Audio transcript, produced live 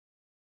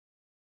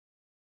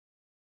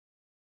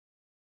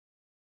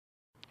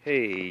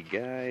Hey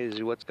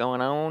guys, what's going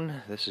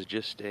on? This is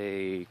just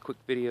a quick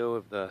video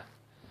of the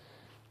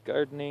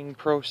gardening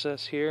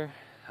process here.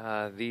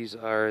 These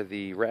are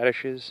the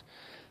radishes.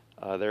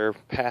 They're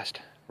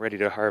past ready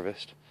to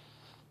harvest.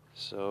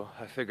 So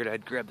I figured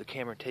I'd grab the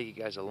camera and take you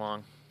guys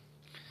along.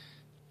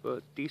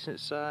 But decent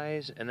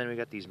size, and then we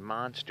got these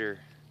monster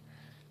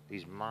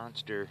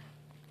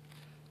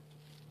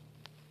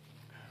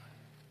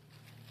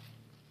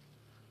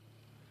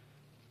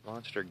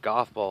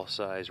golf ball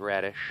size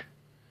radish.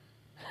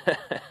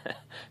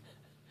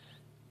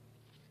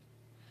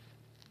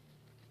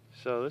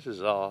 So this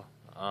is all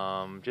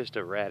just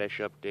a radish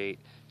update.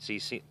 See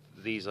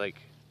these, like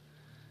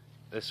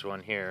this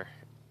one here,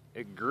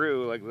 it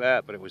grew like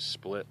that, but it was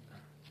split.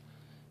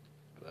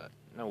 But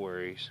no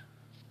worries.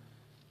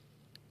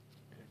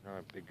 There's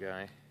another big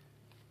guy.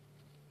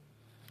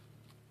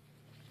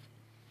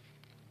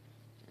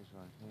 Here's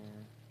one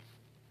here.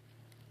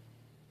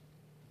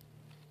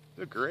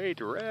 The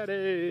great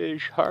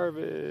radish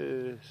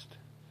harvest.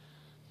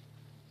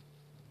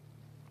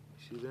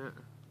 See that?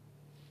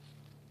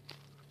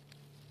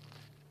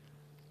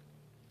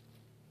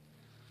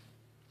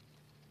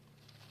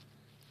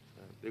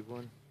 That big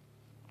one.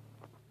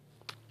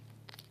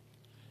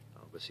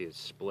 Oh, but see, it's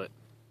split.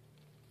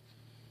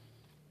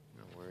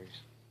 No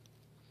worries.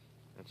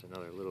 That's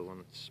another little one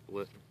that's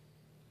split.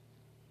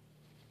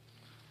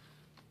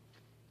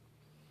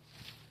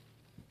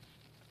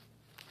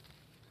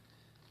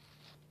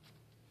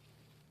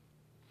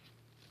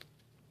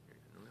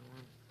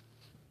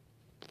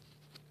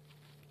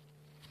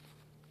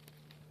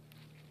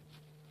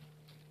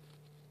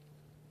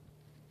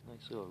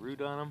 Nice little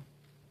root on them.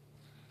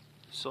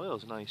 The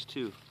soil's nice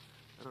too.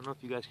 I don't know if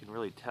you guys can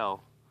really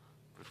tell,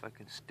 but if I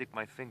can stick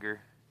my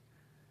finger,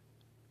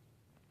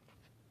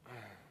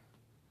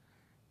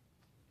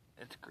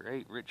 it's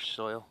great, rich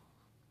soil.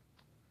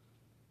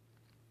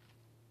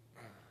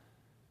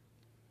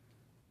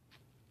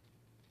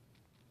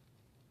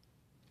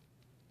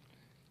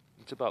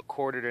 It's about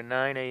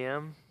 8:45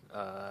 a.m.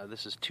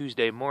 This is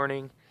Tuesday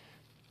morning,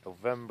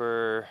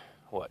 November,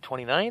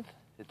 29th?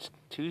 It's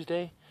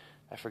Tuesday?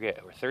 I forget,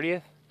 or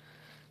 30th?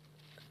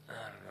 I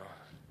don't know.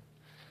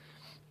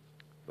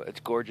 But it's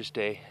a gorgeous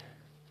day.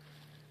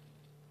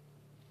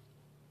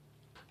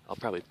 I'll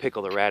probably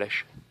pickle the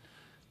radish.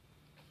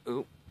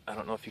 Ooh, I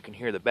don't know if you can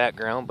hear the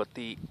background, but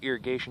the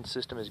irrigation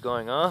system is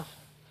going off.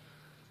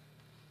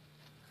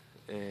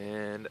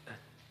 And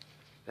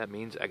that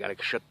means I gotta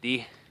shut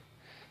the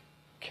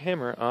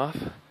camera off.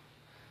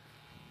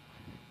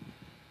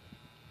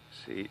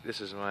 See,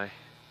 this is my...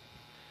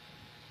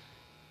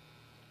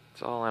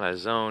 It's all on a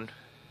zone.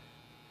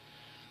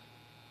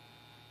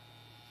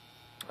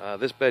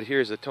 This bed here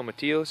is the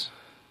tomatillos.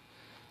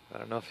 I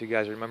don't know if you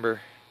guys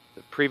remember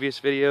the previous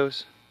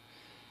videos,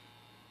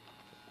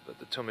 but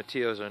the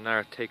tomatillos are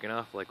now taking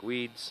off like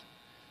weeds.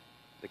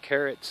 The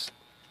carrots,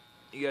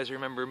 you guys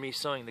remember me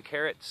sowing the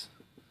carrots?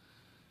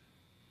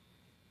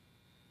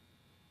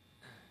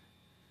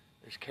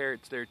 There's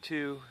carrots there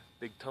too.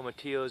 Big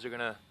tomatillos are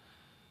gonna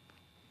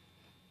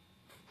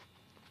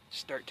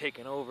start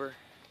taking over.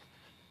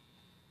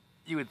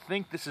 You would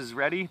think this is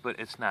ready, but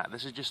it's not.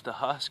 This is just the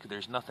husk.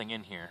 There's nothing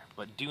in here.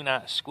 But do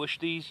not squish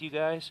these, you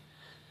guys.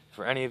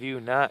 For any of you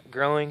not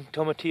growing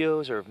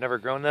tomatillos or have never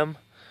grown them,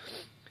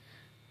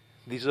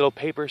 these little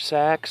paper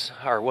sacks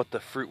are what the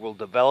fruit will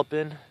develop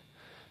in.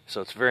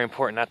 So it's very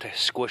important not to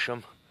squish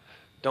them.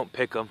 Don't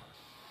pick them.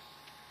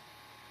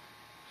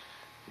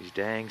 These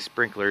dang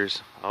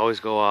sprinklers always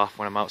go off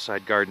when I'm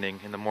outside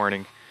gardening in the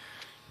morning.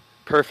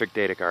 Perfect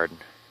day to garden.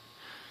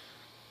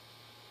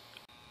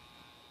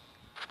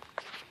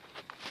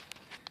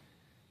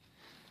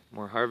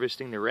 More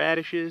harvesting the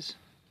radishes.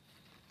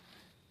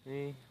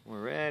 See,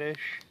 more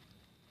radish.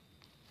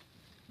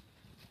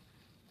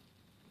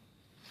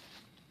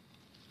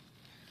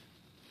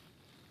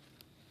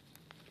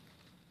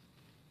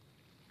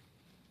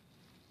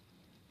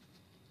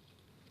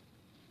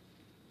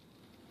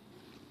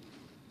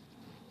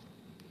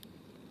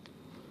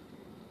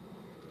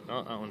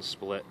 Oh, that one's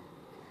split.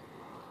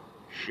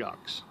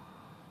 Shucks.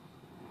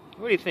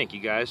 What do you think, you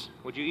guys?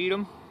 Would you eat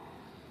them?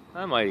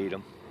 I might eat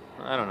them.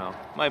 I don't know.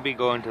 Might be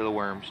going to the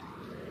worms.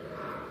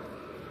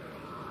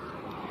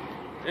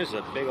 There's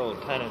a big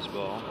old tennis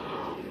ball.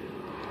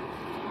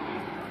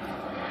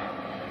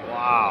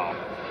 Wow.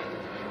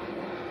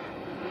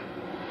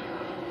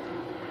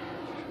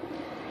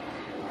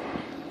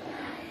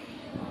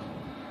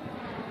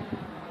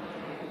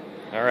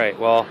 Alright,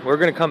 well, we're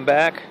going to come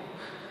back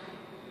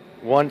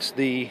once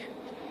the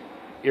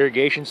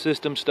irrigation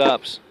system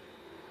stops,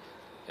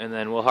 and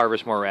then we'll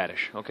harvest more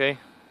radish, okay?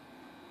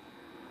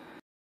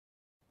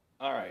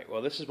 Alright,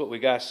 well, this is what we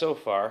got so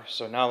far,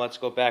 so now let's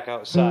go back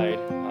outside,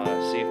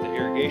 see if the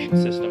irrigation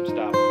system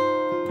stopped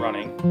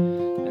running,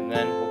 and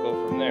then we'll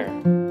go from there. I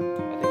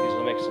think these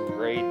will make some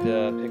great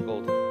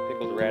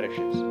pickled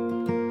radishes.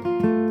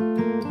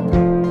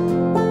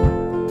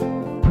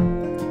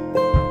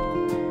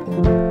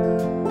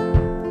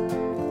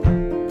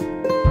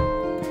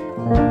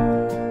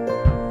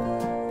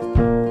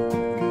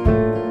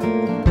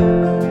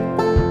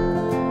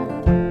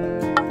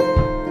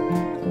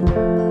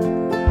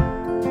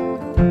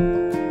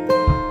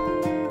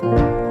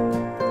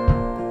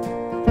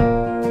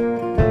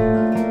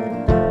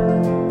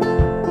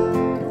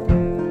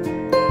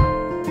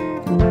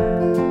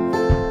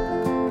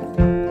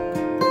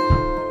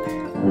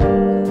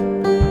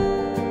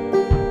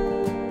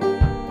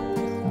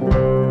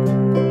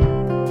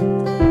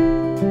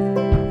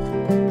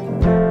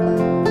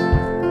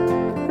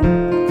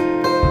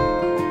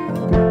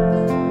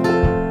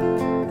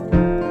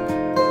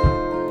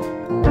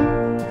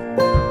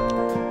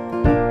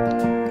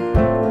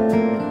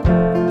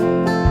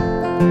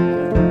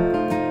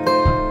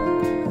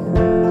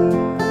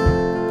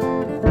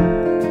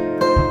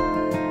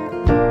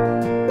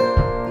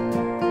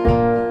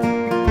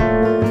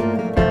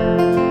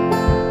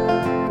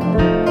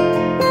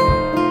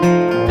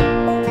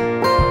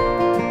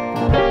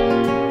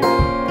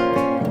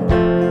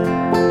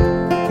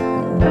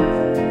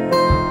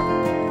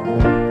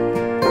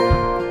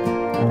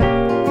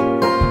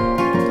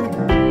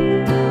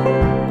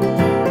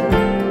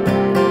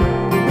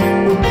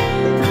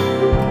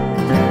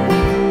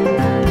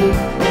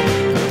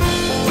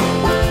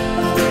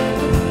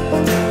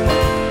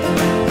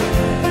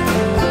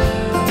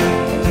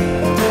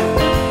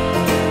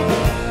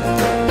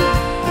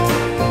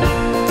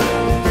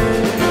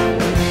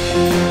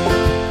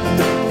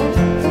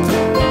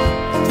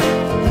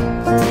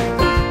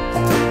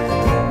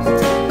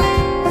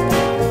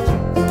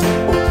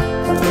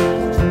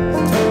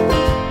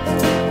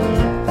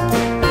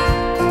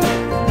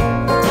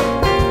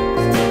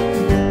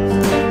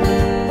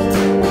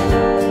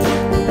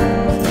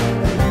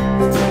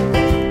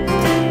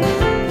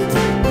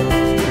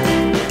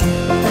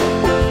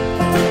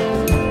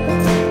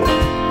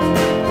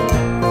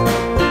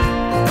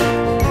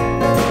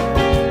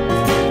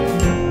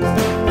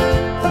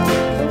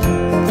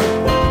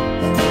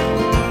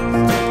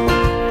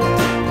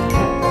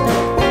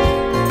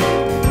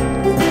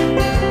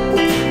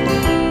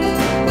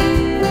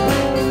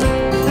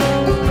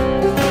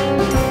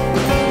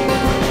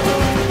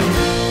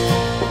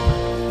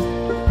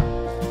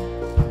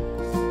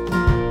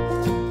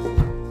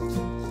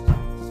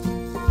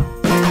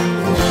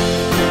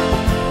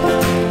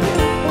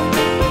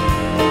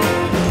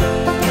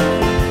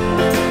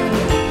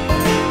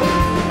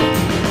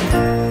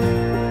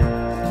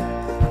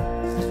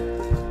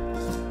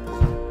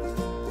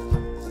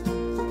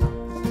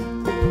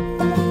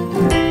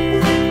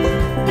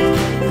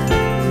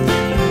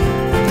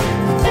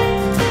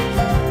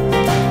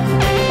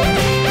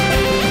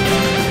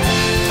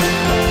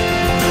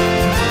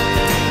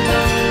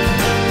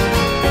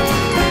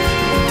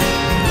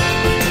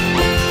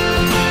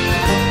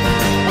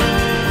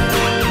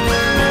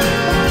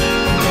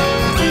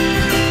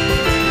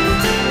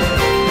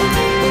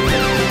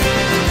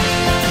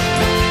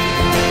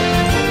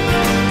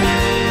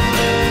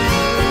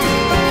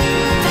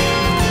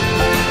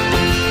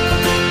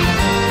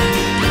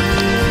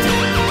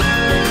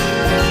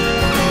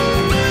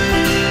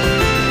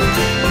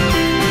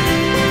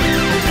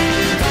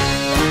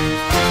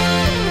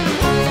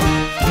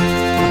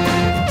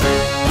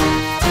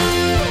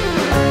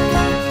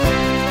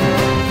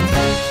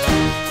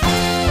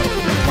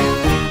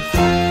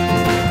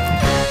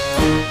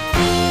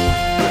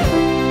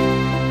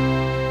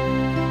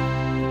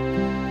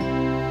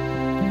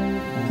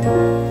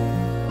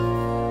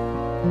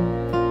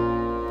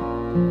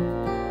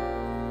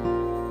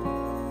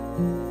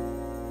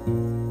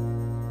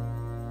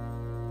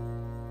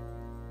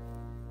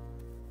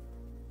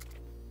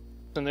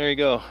 you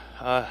go.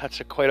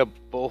 That's quite a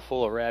bowl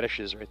full of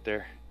radishes right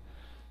there.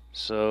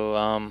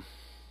 So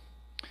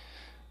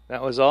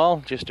that was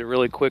all. Just a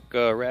really quick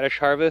radish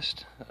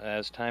harvest.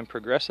 As time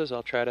progresses,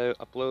 I'll try to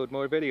upload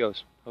more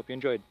videos. Hope you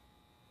enjoyed.